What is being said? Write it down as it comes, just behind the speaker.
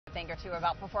Thing or two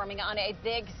about performing on a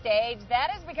big stage. That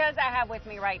is because I have with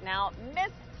me right now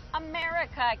Miss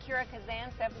America,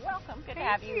 Kazantsev. Welcome. Good to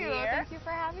have you here. Thank you for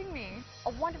having me.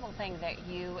 A wonderful thing that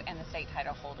you and the state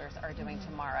title holders are doing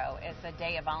tomorrow is a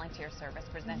day of volunteer service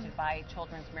presented by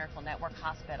Children's Miracle Network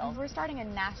Hospitals. We're starting a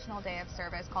national day of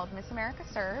service called Miss America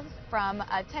Serves, from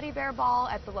a teddy bear ball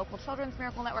at the local Children's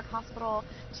Miracle Network Hospital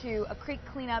to a creek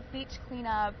cleanup, beach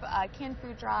cleanup, canned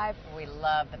food drive. We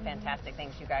love the fantastic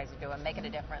things you guys are doing, making a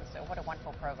difference. So what a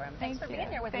wonderful program. Thanks for being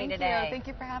here with me today. Thank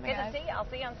you for having us. Good to see you. I'll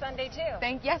see you on Sunday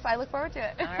too. Yes, I look forward to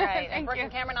it. All right. And Brooke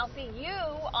and Cameron, I'll see you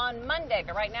on Monday.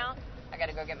 But right now, I got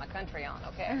to go get my country on,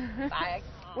 okay? Bye.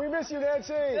 We miss you,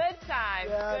 Nancy. Good time.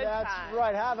 Yeah, Good that's time.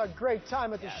 right. Have a great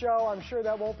time at the show. I'm sure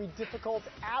that won't be difficult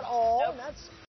at all. Nope. That's